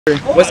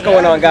What's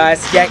going on,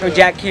 guys?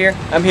 Yakin-with-jack here.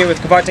 I'm here with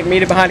Kavartik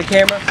Media behind the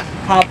camera.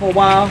 Pop for a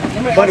while.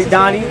 Buddy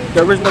Donnie,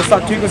 the original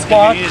Saltuga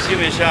squad. You just give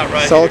me a shot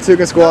right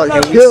Saltuga squad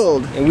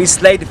killed. And we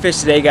slayed the fish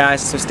today,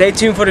 guys. So stay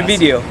tuned for the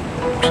video.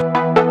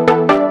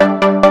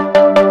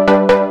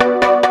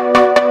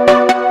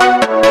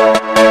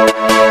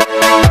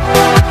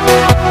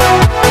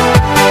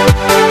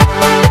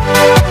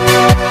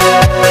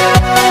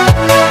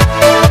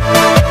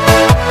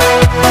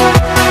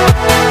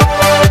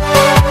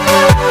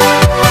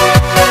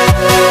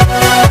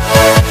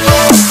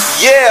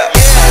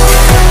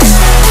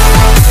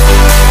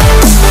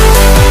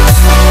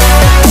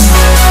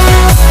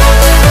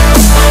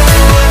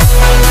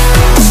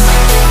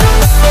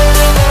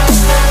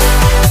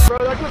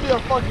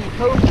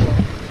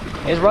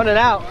 It's running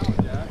out.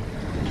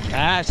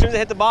 As soon as I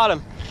hit the bottom.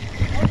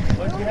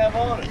 What do you have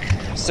on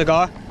it?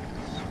 Cigar.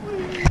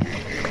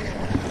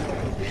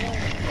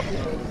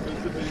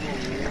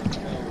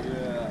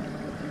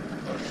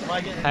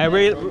 Hey,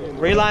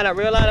 reline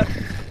up.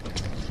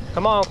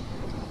 Come on.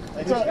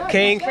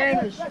 King.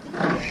 Yes.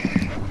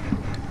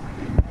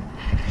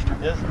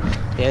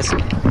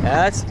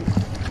 Yes.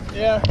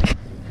 Yeah.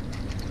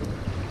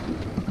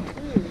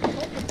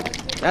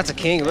 That's a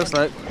king, it looks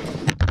like.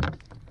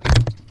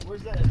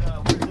 Where's it at?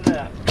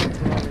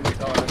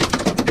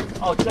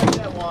 Oh, check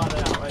that wad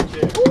out right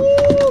there.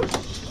 Woo!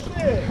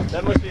 Shit!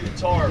 That must be the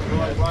tar,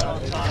 right on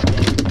top.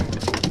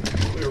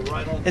 We were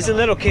right on top. It's a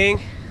little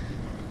king.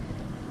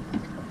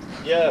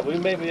 Yeah, we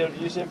may be able to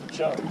use him for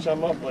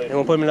chum up later. You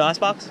want to put him in the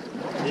icebox?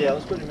 Yeah,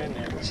 let's put him in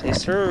there.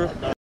 Yes, sir.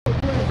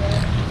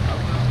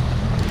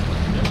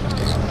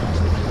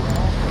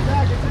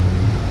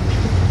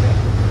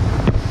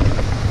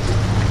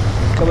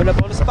 Coming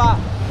up on the spot.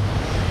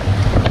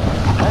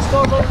 Let's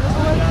go this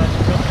way.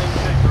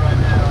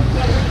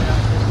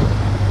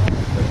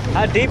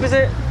 How deep is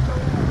it?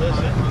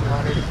 Listen.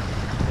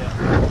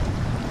 Yeah.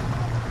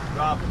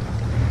 Drop it.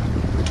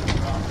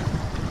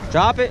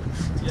 Drop it?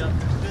 Yep,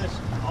 fish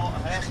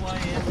halfway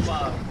in the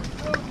bottom.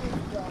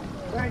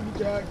 Thank you,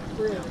 Jack.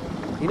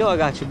 You know I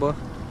got you, boy.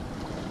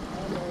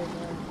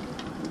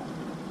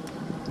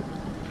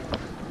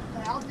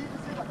 How deep is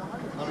it?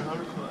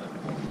 100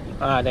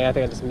 foot. Alright, I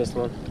think I just missed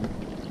one.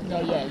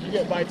 No, yeah, you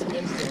get bites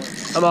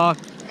instantly. I'm off.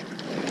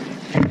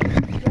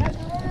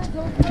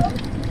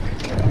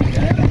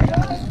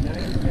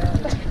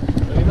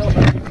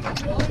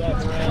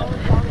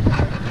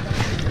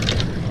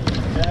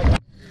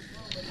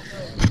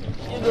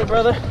 You good,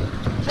 brother?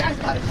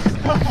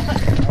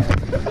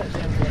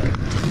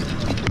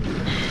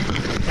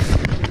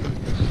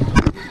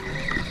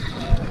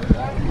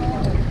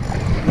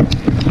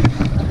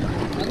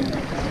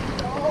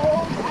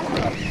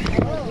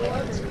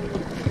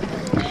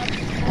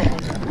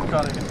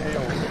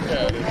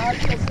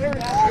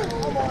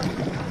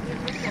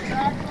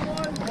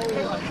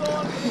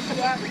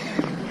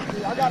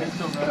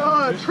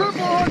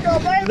 Triple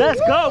hookup, baby.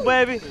 Let's go,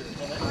 baby.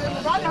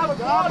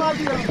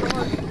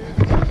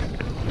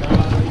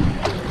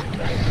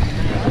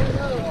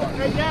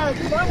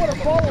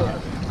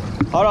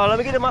 Hold on, let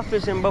me get in my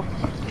fishing boat.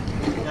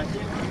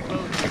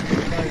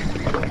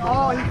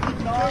 Oh,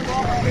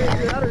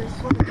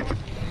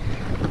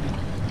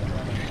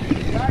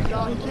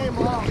 he came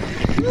off.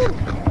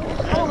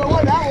 I don't know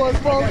what that was,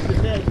 folks.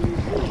 That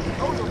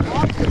was a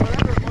monster,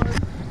 whatever it was.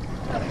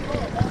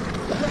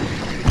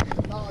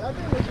 No, that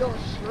thing was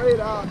going straight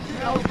out.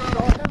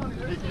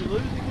 Did you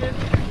lose again?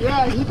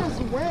 Yeah, he just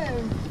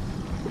went.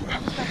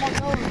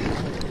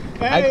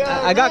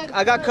 I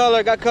got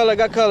color.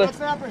 What's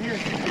snapper here?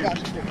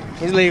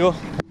 He's legal.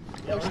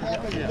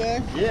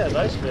 Yeah,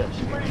 nice fish.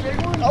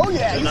 Oh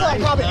yeah, he's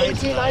like probably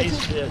 18, 19.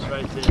 Nice fish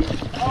right there.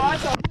 Oh,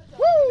 that's a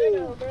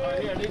woo! Right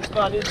here, need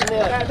spot, need some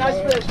net. Yeah, nice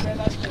fish, man,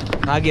 nice fish.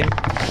 I get it. I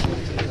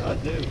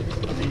do.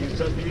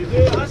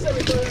 Yeah, I said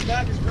we put it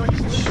back as bro.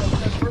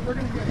 We're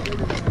gonna get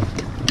bigger.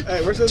 Hey,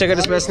 where's this? Check out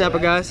this best snapper,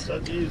 guys.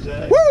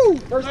 Woo!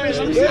 First fish.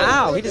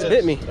 Ow, he just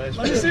bit me. Let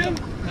me see him.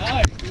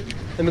 Nice.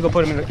 Let me go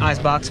put him in the ice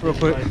box real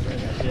quick.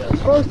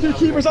 First two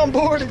keepers on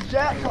board is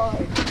Jack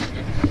caught.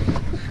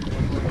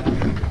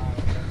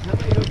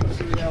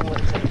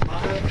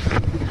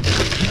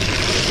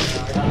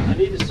 I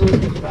need to sort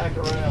this back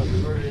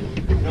around. We're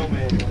in no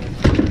man's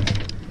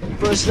land.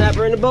 First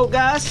snapper in the boat,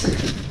 guys.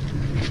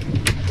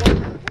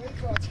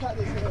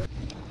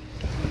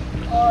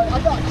 I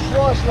got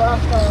crushed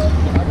last time.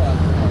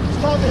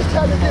 It's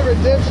time to get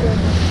redemption.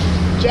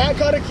 Jack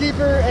caught a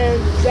keeper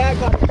and Zach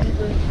caught a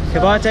keeper.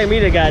 Kavartik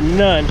Media got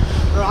none.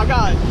 Bro, I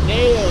got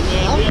nailed,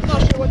 man. I'm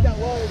not sure what that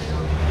was.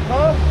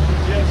 Huh?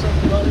 Did you have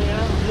something running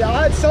out? Yeah, I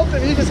had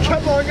something. He just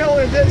kept on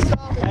going and didn't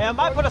stop. Hey, I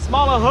might put a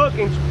smaller hook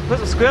and put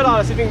some squid on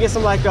it so we can get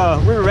some like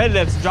river red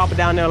lips and drop it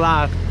down there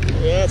live.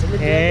 Yeah, it's a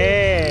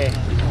Hey.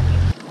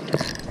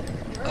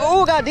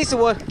 Oh, got a decent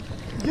one.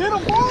 Get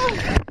him, boy!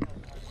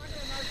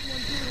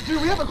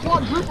 Dude, we have a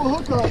quadruple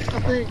hookup, I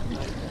think.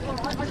 I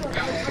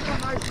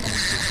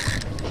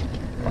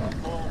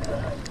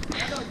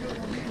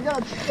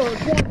got a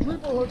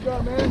quadruple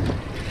hookup, man.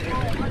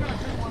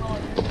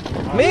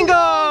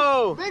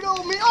 Mingo! Big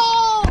old me.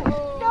 Oh!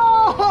 No!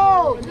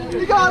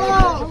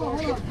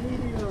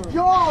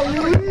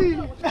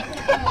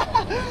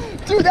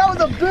 Dude, that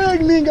was a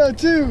big mingo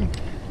too.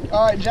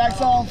 All right, Jack's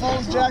on,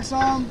 folks. Jack's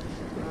on.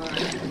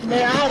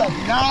 Man, I had a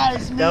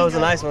nice mingo. That was a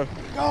nice one.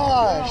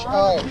 Gosh.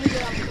 All right.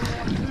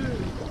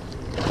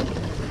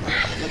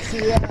 Let's see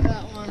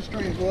that arm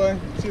strength, boy.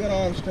 Let's see that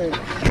arm strength.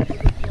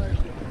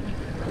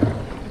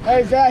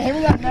 Hey, Zach, hand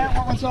me that net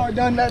once we're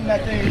done netting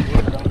that thing.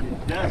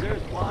 Yeah,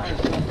 there's flyers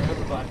for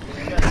everybody.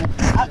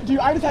 Dude,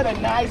 I just had a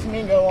nice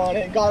mingo on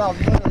it. Got off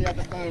literally at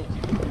the boat.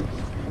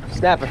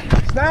 Snapper.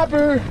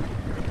 Snapper.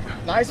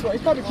 Nice one.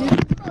 He's probably keeper.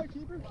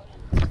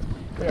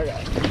 There I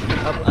got it.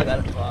 I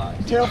got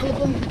it. Tail flip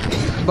him.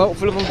 Boat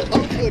flip him.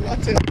 Boat flip.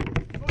 That's it.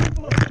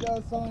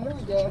 There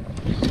we go.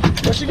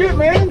 What you get,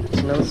 man?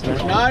 No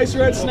snapper. Nice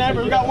red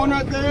snapper. We got one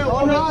right there.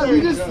 One right there.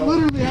 We just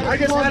literally had. I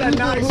just had a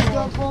nice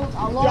one.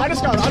 Dude, I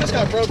just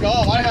got broke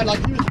off. I had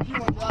like he was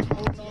one drop the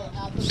whole time.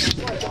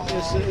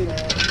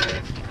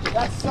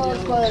 That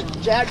sucks,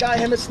 but Jack got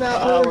him a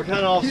snapper. We're kind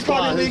of off. He's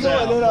probably legal,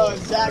 and then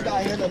Zach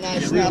got him a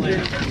nice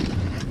snapper.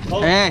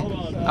 Hey,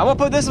 I'm gonna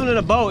put this one in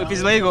a boat if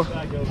he's legal.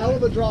 Hell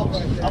of a drop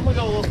right there. I'm gonna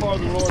go a little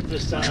farther north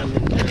this time.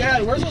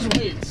 Dad, where's those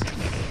weights?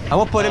 I'm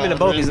gonna put him in a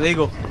boat if he's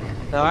legal.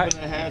 All right.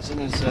 Open the hatch and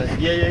then say,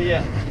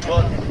 yeah.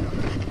 Well,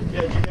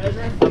 yeah, did you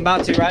measure him? I'm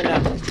about to right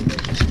now.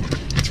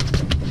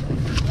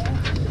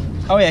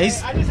 Oh yeah,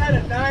 he's. I just had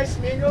a nice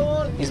mingo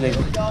on. He's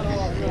legal.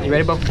 You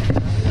ready, Bo?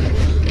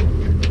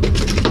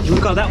 You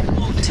call that one?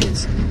 Oh,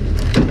 tits.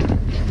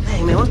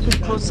 Hey man, what's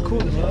close to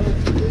cool?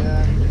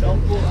 Yeah.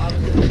 Don't pull out of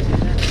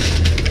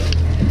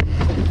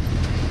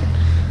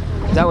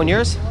Is that one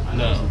yours?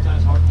 No.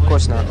 Of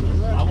course not.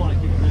 I want to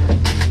keep it in.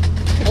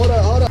 Hold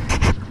on.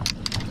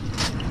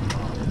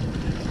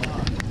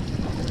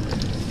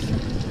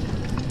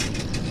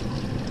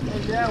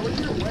 Hey, Dad, what's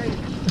your weight?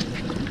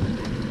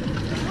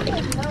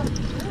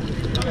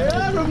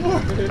 Yeah,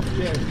 remove.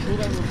 Yeah, pull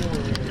that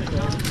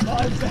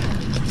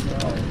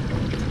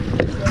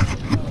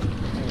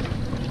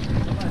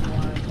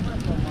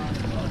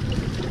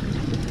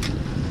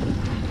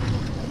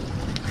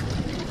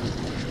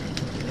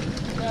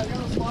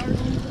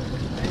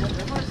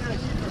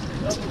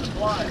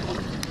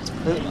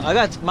I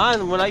got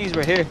mine when I use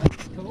right here.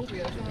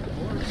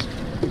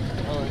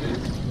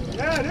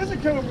 Yeah, it is a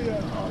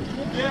cobia.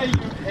 Yeah, you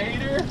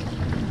hater.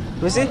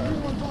 Let me see.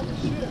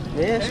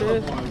 Yeah, sure.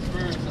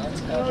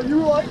 You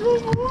were like, oh,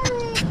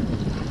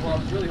 Well, I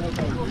was really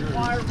hoping it was yours.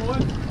 fire, boy.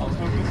 I was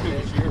hoping it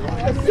was yours.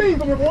 Let's see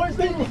from your boys.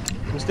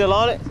 You still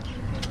on it?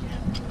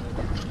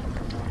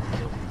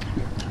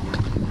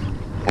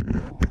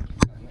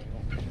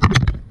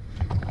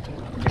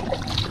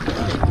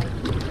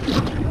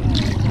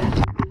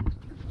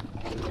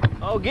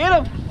 Oh, get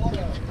him!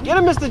 Get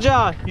him, Mr.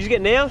 John. You just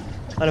get nailed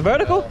on a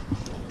vertical?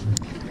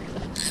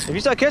 If you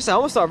start catching, I'm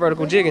gonna start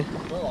vertical jigging.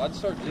 Bro, I'd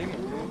start jigging,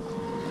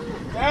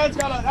 dude. Dad's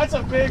got a, that's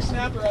a big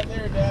snapper right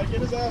there, Dad.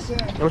 Get his ass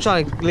in. I'm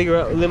trying to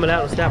limit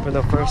out the snapper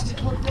though first.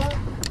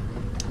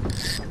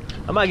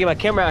 I might get my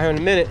camera out here in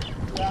a minute.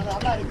 Yeah, I'm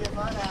about to get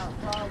mine out,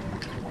 probably.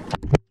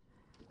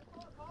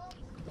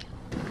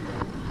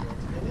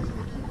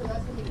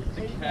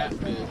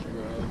 Catfish,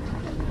 bro.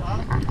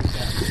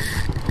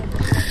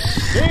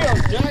 Damn,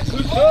 Jack,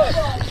 who's up?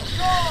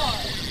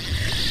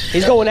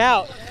 He's going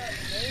out.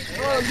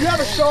 You have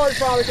a shark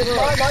probably, because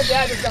my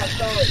dad just got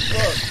sharks.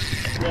 Look.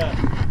 Yeah.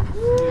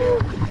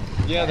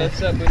 Yeah, that's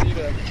that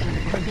bonita.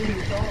 I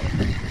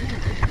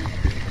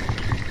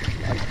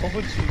told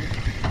you.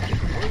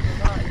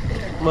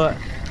 What?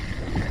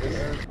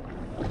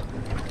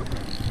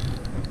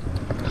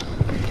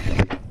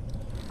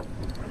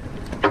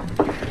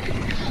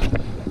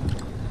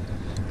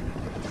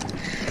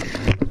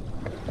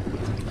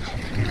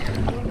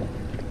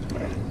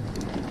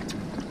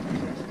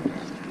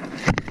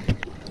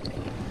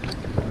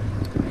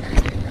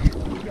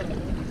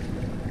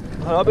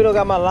 I hope he don't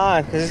got my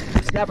line, because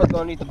this snapper's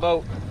gonna need the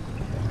boat.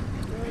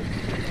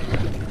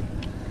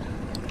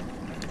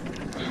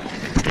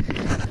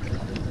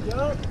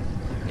 Yup.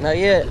 Not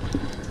yet.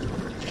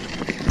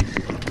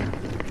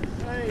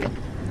 Hey,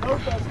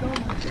 hope that's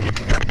coming.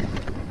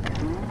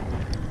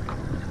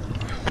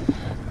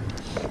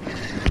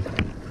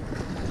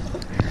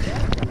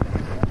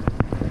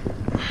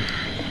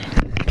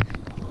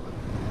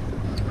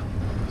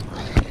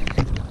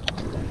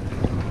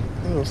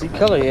 I don't see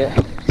color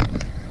yet.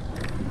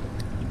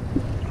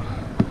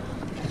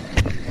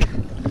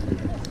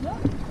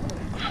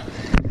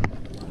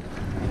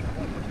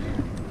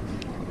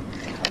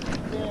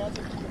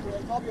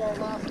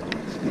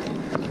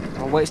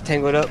 My weight's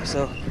tangled up,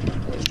 so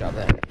let's drop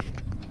that.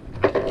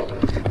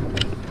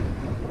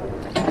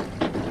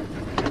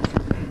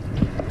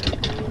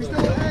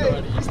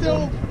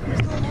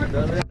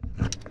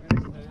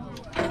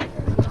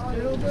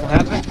 What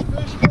happened?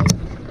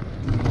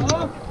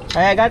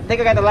 Hey, I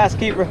think I got the last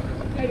keeper.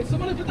 Hey, did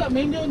somebody put that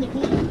mingo in the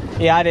pool?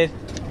 Yeah, I did.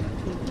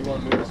 You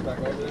want to move us back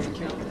over there?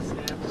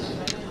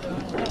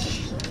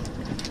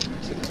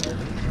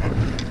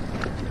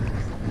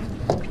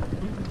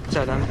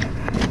 Sorry, Don.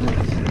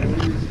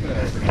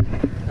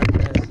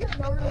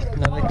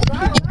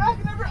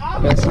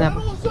 Another snapper.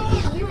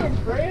 You and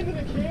Brandon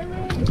the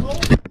camera? Oh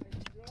my God.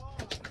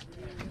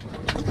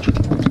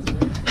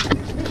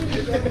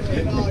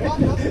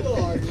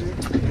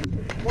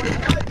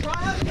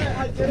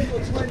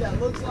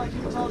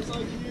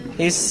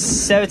 He's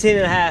 17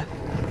 and a half.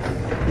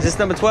 Is this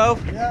number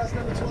 12? Yeah, that's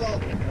number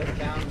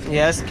 12.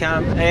 Yeah, let's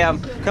count him. Hey,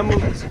 come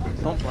move.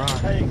 Don't run.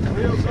 Hey,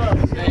 wheels up.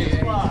 Let's get the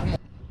spot.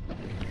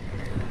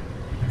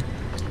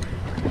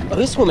 Oh,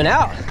 he's swimming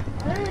out.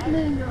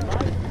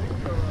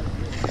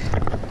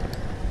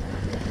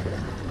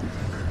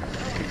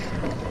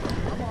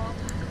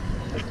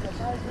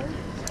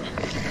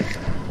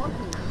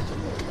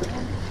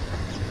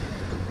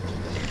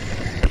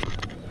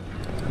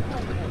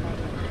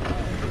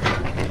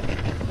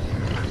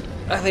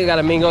 I think I got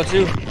a mingo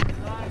too.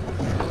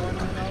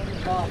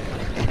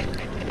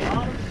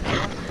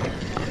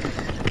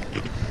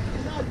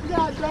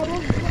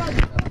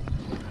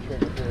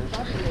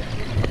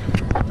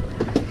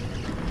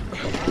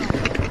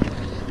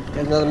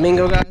 There's another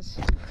mingo, guys.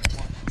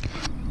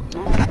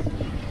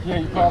 Yeah,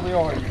 you probably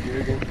are, you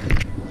digging.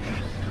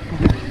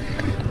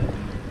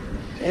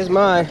 Here's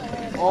mine.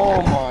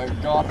 Oh my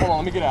god, hold on,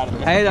 let me get out of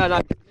there. Hey, no.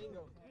 Yeah,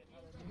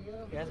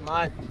 that's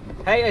mine.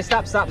 Hey,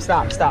 stop,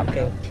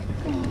 King.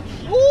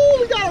 Ooh,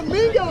 we got a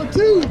mingo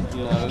too.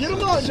 No, get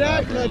him on,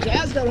 Jack. No,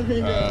 Jack's got a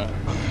mingo.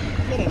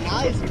 Got a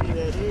nice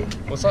mingo, dude.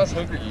 What size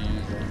hook are you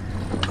using?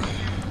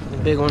 The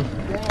big one.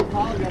 Yeah,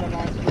 Paul got a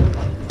nice one.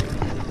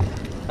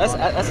 That's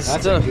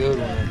a good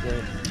one, I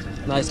think.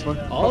 Nice one.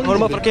 Hold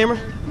him up for the camera.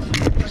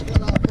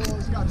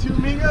 Got 2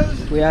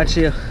 mingos. We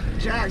actually.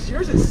 Jax,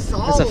 yours is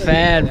solid. That's a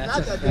fad.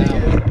 That's a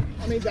fad.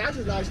 I mean, Jax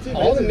is nice too.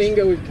 All the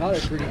mingo we've caught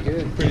are pretty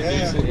good. Pretty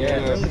decent, Yeah,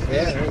 really we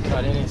haven't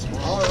caught any small.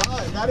 All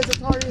right, that is a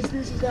targeted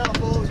species now,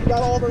 folks. We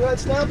got all of our red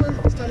snapper.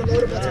 It's time to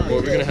load up.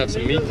 Well, we're gonna have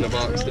some meat in the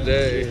box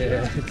today.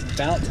 Yeah, it's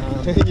about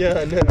time. Yeah,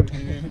 I know.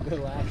 The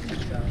last week,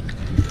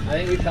 I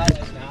think we caught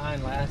like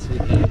 9 last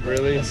week.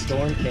 Really? The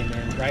storm came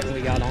in right when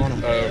we got on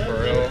them. Oh,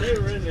 for real? They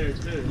were in there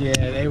too.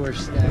 Yeah, they were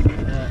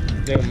stacking up.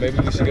 Damn, maybe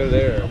we should go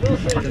there. We'll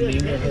say this, if you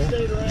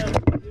stayed around,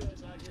 what we do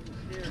is I get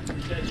scared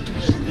and catch you.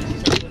 Just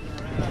looking around.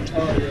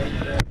 Oh yeah.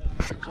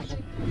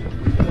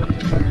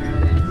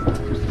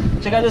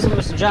 Check out this one,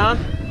 Mr. John.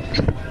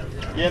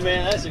 Yeah,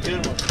 man, that's a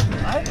good one.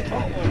 I haven't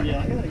caught one yet. I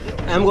gotta get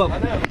one. I'm going.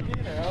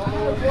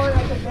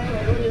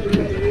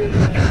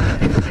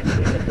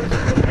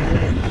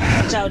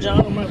 Watch out,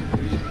 John. I'm gonna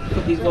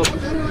put these go.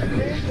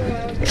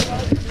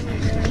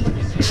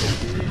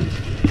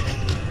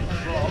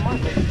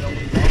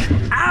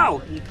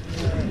 Ow!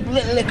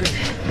 Liquor.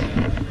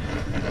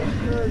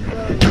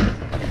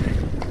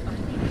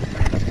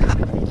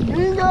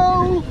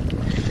 Bingo!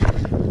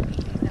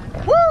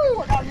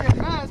 Woo! I got me a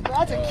mask, but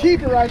that's a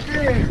keeper right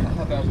there.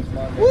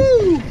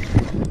 Woo!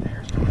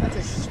 That's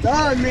a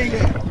stud, Mingo.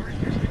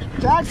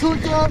 Jack's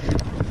hooked up.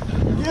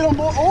 Get him,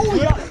 boy. Oh, we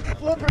got a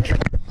flipper.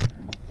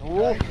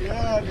 Oh,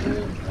 yeah,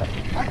 dude.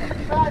 That's a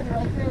fag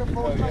right there,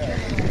 boy.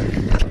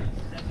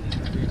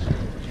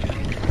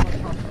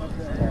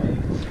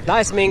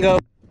 Nice, Mingo.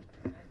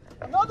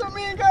 Another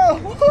Mingo!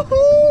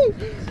 Woohoo!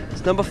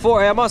 It's number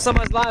 4. Hey, I'm on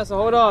somebody's line, so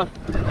hold on.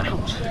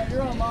 Yeah,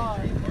 you're on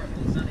mine.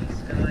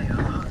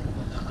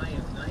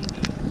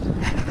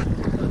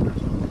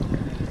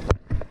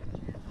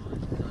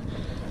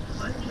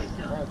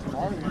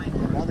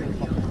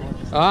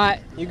 All right,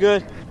 you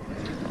good?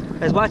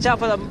 Let's watch out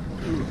for the.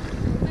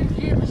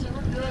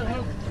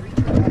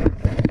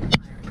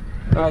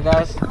 All right,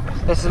 guys.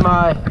 This is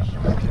my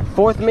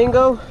 4th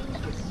Mingo.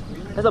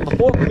 That's number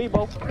 4 for me,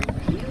 Bo.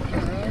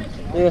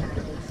 Yeah.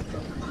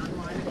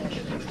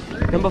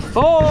 Number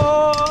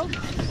 4.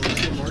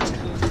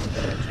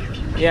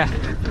 Yeah.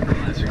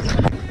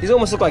 These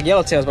almost look like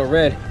yellowtails, but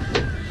red.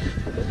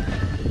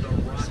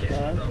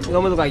 These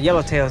almost look like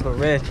yellowtails, but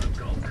red.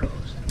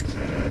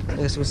 I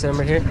guess we'll send them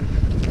right here.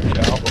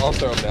 Yeah, I'll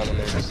throw them down in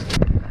there.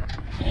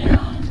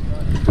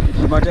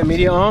 Mark that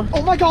media on.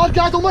 Oh my god,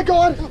 guys! Oh my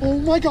god! Oh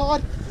my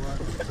god!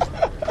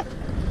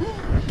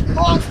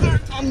 Monster!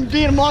 I'm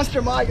being a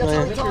monster, Mike. That's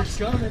how we talk.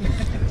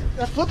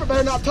 That flipper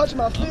better not touch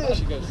my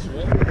fish.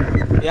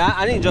 Yeah,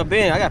 I need to jump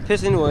in. I got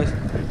pissed anyways.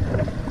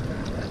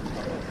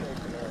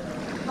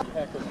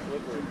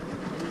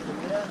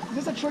 Is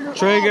this a trigger?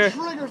 Trigger.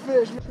 Oh, trigger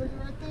fish. Trigger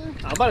right there.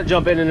 I'm about to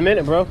jump in a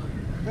minute, bro.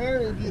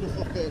 Very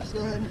beautiful fish.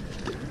 Go ahead and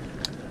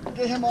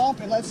get him off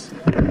and let's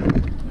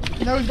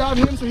nose dive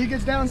him so he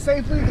gets down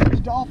safely. There's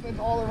dolphins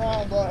all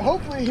around, but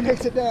hopefully he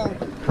makes it down.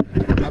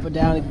 Drop it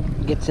down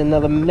and gets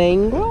another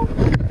mango.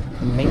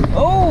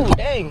 Oh,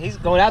 dang. He's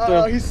going after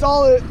him. He's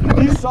solid.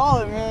 He's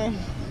solid, man.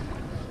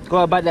 Go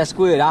out and bite that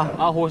squid.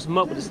 I'll horse him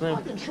up with the slim.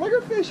 Fucking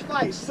triggerfish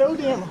fight so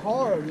damn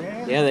hard,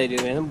 man. Yeah, they do,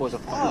 man. Them boys are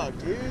Fuck,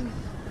 dude.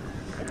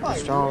 They fight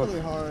strong.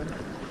 really hard.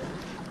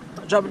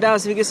 Drop it down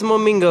so we get some more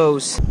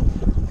mingos.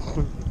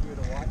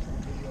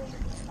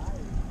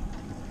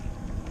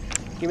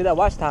 Give me that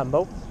watch time,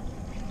 Bo.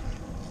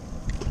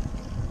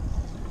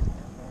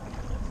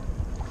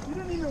 You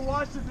didn't even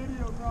watch the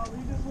video, probably.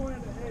 You just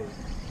wanted to hate.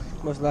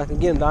 Most likely.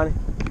 Get him, Donnie.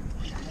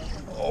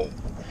 Oh.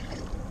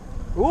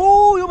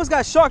 Ooh, you almost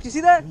got sharked. You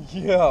see that?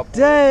 Yeah.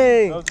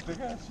 Dang. That was a big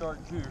ass shark,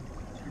 too.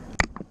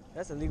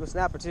 That's a legal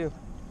snapper, too.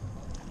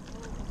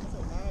 That's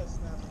a nice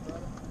snapper,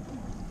 brother.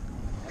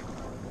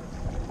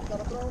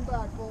 Gotta throw him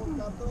back, folks.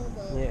 Gotta throw him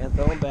back. Yeah, and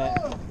throw him back.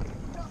 Oh, you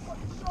got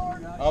fucking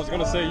I was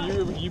gonna say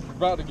you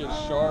about to get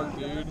shark,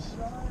 dude.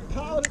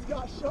 Kyle just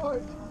got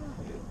shark.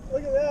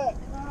 Look at that.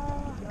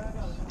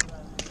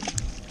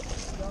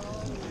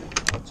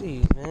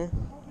 Jeez, man.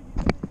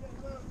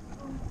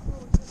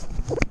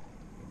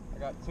 I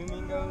got 2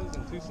 mingos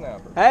and 2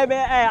 snappers. Hey,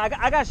 man. Hey,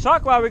 I got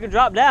shark wire we can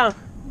drop down.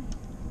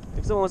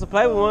 If someone wants to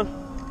play with one.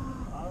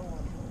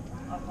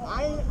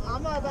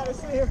 I'm not about to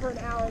sit here for an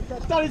hour. I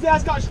thought his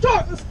ass got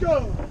shark. Let's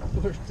go.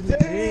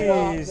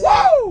 Jeez.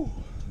 Woo!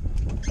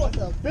 What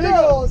a big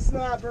old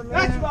snapper, man.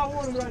 That's what I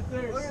wanted right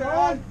there, Look at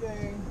son. that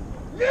thing.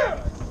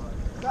 Yeah.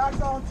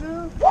 Back's on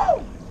too.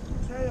 Woo!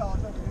 Chaos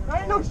over here. There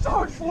ain't no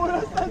sharks for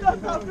us.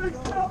 That's not big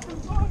snapper.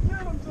 Son,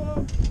 get him,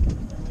 son.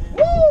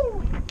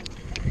 Woo!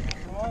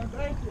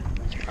 Thank you.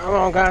 Come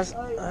on, guys.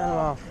 I'm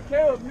off.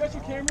 Caleb, you got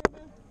your camera,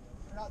 man?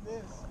 Not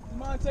this.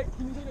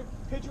 Can you take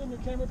a picture of your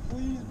camera,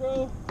 please,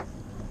 bro?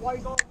 While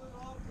he's all lit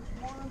up, just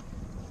one.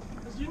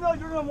 Because you know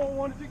you're going to want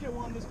one if you get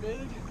one this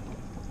big.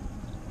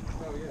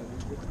 Oh yeah,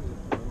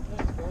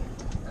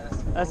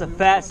 That's a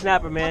fat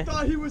snapper, man. I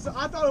thought it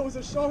was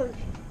a shark.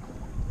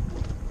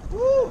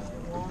 Woo!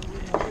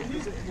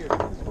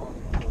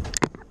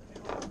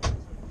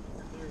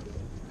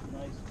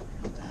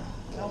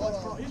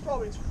 He's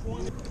probably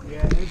 20.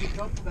 Yeah, there's a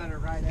couple that are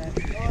right at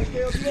it. All right,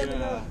 Caleb, you let me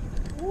know.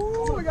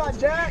 Woo, we got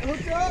Jack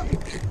hooked up.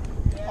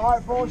 All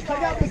right, folks,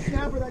 check out this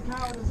snapper that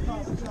Kyle just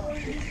caught.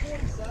 He's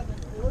 27.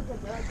 Look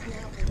at that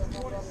snapper. That's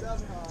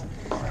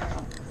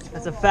 27.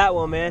 That's a fat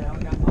one, man.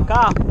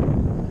 Kyle.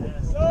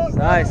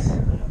 Nice.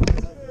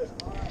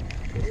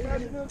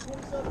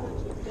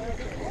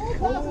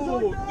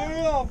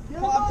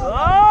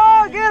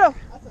 Oh, get him.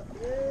 That's a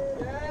big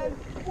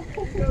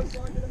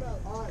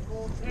All right,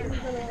 folks. We're gonna clean the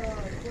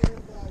flag.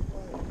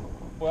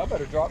 Well, I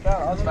better drop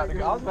down. I was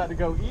about to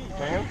go eat,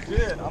 man.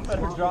 Shit, I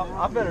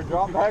better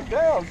drop back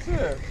down.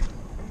 Shit.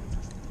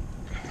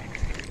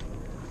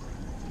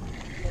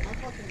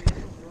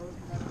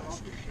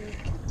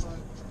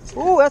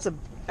 Ooh, that's a.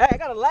 Hey, I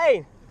got a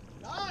lane.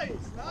 Nice.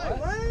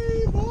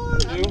 Lane, boy.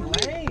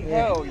 Dude,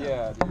 hell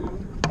yeah,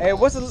 dude. Hey,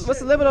 what's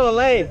the limit on the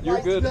lane? You're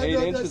good. 8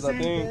 The inches, I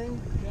same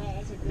think.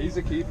 thing. He's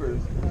a keeper.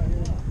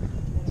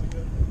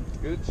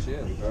 Good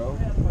shit, bro.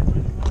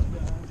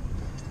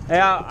 Hey,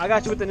 I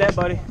got you with the net,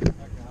 buddy.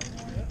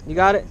 You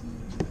got it?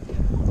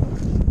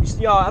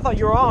 Yo, I thought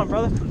you were on,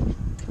 brother.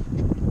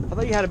 I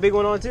thought you had a big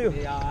one on too.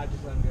 Yeah, I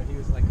just let him go. He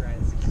was like right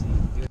at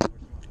 16.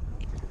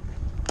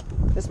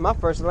 This is my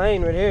first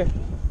lane right here.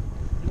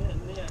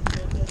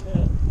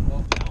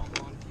 Well, now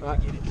I'm on. All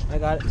right, I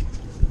got it.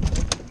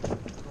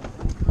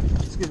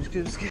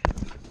 Skip.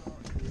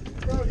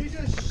 Bro, he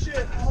just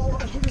shit all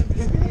over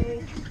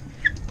me.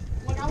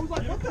 Like, I was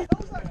like, what the hell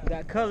is that?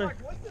 That color. Like,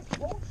 what's this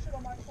bullshit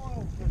on my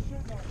phone?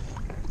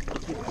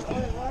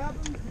 What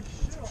happened? He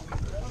shit on me,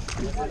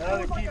 bro. There's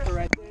another keeper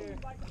right there.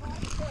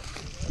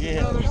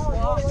 Yeah.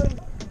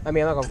 I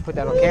mean, I'm not gonna put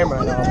that on camera.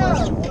 No,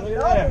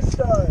 Another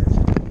stud.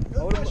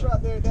 Good fish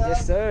right there, Dad.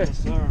 yes, sir.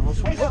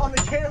 Put it on the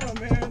camera,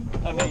 man.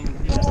 I mean,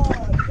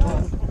 Come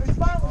on. He's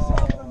finally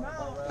showing them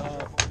out.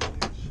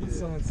 She's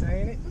someone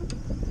saying it.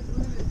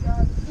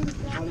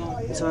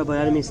 It's alright, buddy.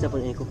 I didn't mean to step on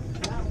your ankle.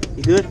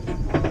 You good?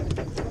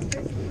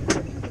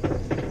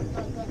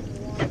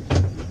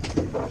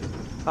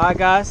 Alright,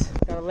 guys.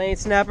 Got a lane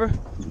snapper.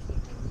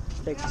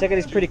 Check out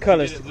these pretty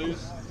colors.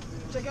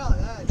 Check out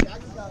that. Jack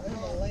just got him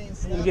a lane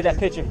snap. Let me get that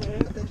picture.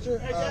 Picture.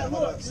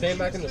 Stand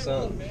back in the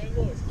sun.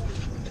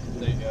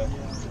 There you go.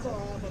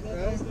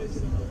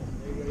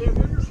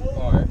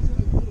 All right.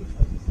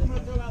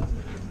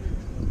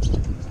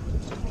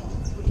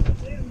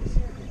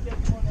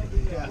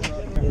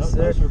 Yes,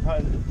 sir. Those are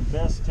probably the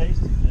best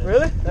tasting fish.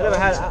 Really? I never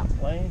had it.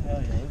 Plain?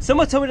 Hell yeah.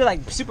 Someone told me they're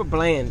like super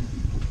bland.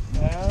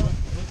 Yeah.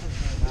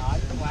 I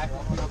just whacked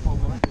one up on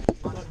one.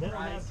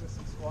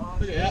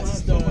 Look at that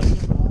stud.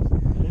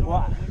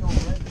 What?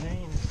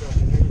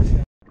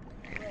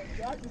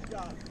 Jack just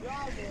got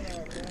gobbling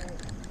up, man.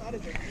 That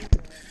is a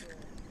keeper.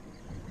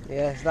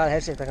 Yeah, it's not a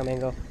head shape like a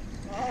mango.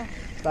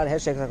 It's not a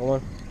head shape like a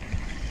one.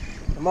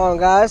 Come on,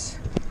 guys.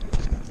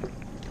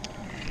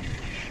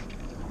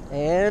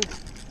 And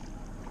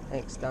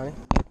thanks, Donnie.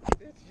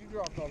 You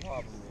dropped on top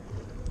of me.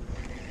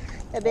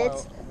 Hey,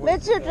 bitch.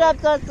 Bitch, you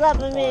dropped on top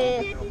of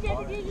me.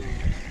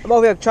 I'm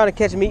over here trying to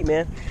catch meat,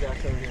 man.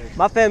 Jack's over here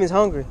My family's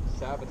hungry.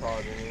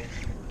 sabotaging you.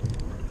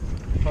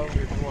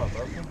 Hungry for what,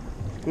 broken?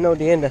 No,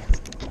 the end.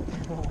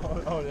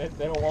 Oh, they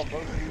don't want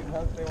both of you to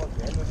hunt. They want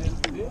the end of this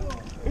deal.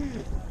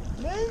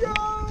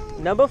 Bingo!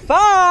 Number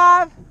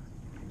 5.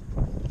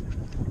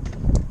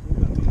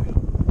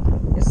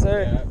 Yes,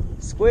 sir. Yeah.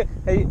 Squid.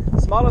 Hey,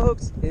 smaller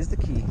hooks is the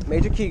key.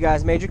 Major key,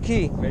 guys. Major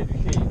key. Major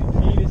key.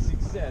 The key to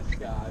success,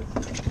 guys.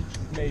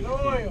 Major key.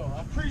 Loyal.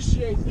 I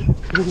appreciate it.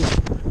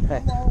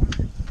 Hey,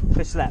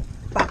 fish slap.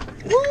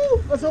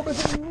 Woo! Let's hope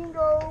it's a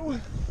bingo.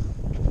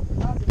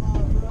 That's a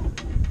mile, bro.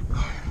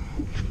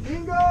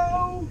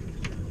 Bingo!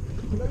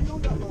 No, you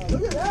don't got mine.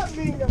 Look at that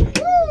bingo.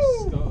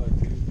 Woo!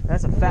 Stud, dude.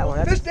 That's a fat one.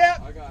 Fish That's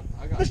tap.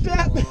 I got Fish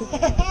tap.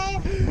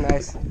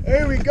 nice.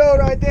 There we go,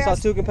 right there. Saw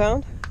 2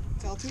 pound.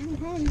 Tell 2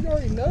 pounds. You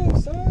already know,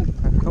 son.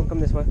 Come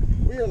this way.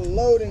 We are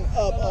loading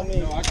up on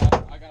me. No, I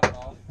got it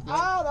all.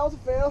 Ah, that was a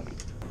fail.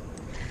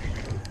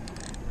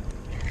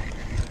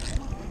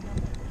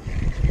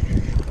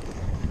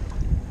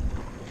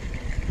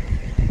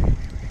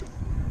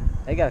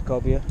 They got a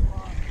cobia.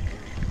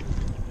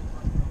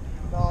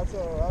 No,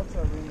 that's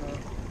a Reno.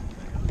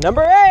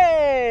 Number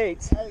 8!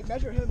 Hey,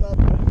 measure him up.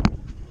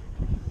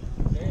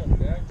 Damn,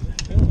 Jack. You're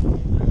killing me.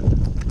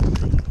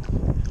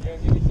 You gonna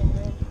give me some of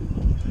them?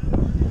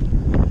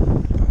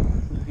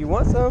 If you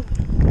want some.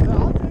 No,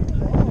 I'll take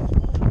them all.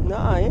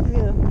 Nah, I ain't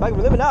gonna. If I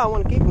can live it out, I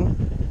want to keep them.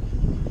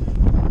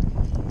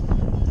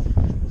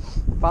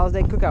 Father's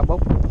Day cookout, Bo.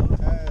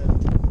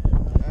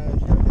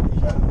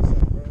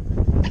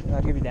 You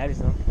gotta give your daddy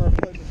some, bro. I'll give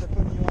your daddy some. For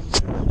putting you on the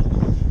show.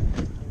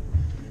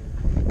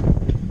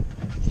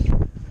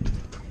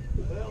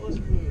 Well, let's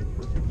move.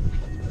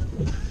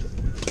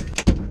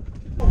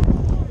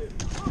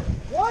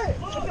 What?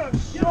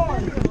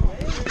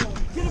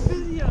 Get a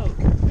video.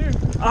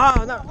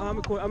 Ah, no, I'm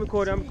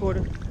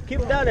recording. Keep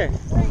them down there.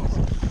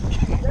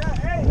 Yeah,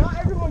 hey, not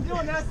everyone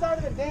doing that side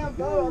of the damn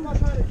boat. I'm not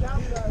trying to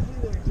capsize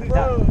either.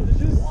 Bro,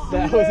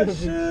 That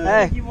was a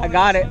Hey, I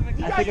got it. I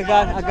think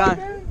I got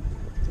it.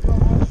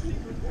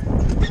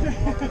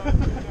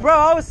 Bro,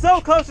 I was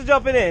so close to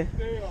jumping in.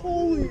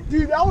 Holy,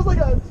 dude, that was like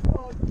a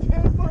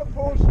 10-foot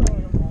pull shot.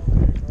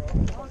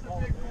 That was a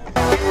big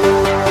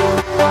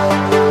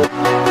one.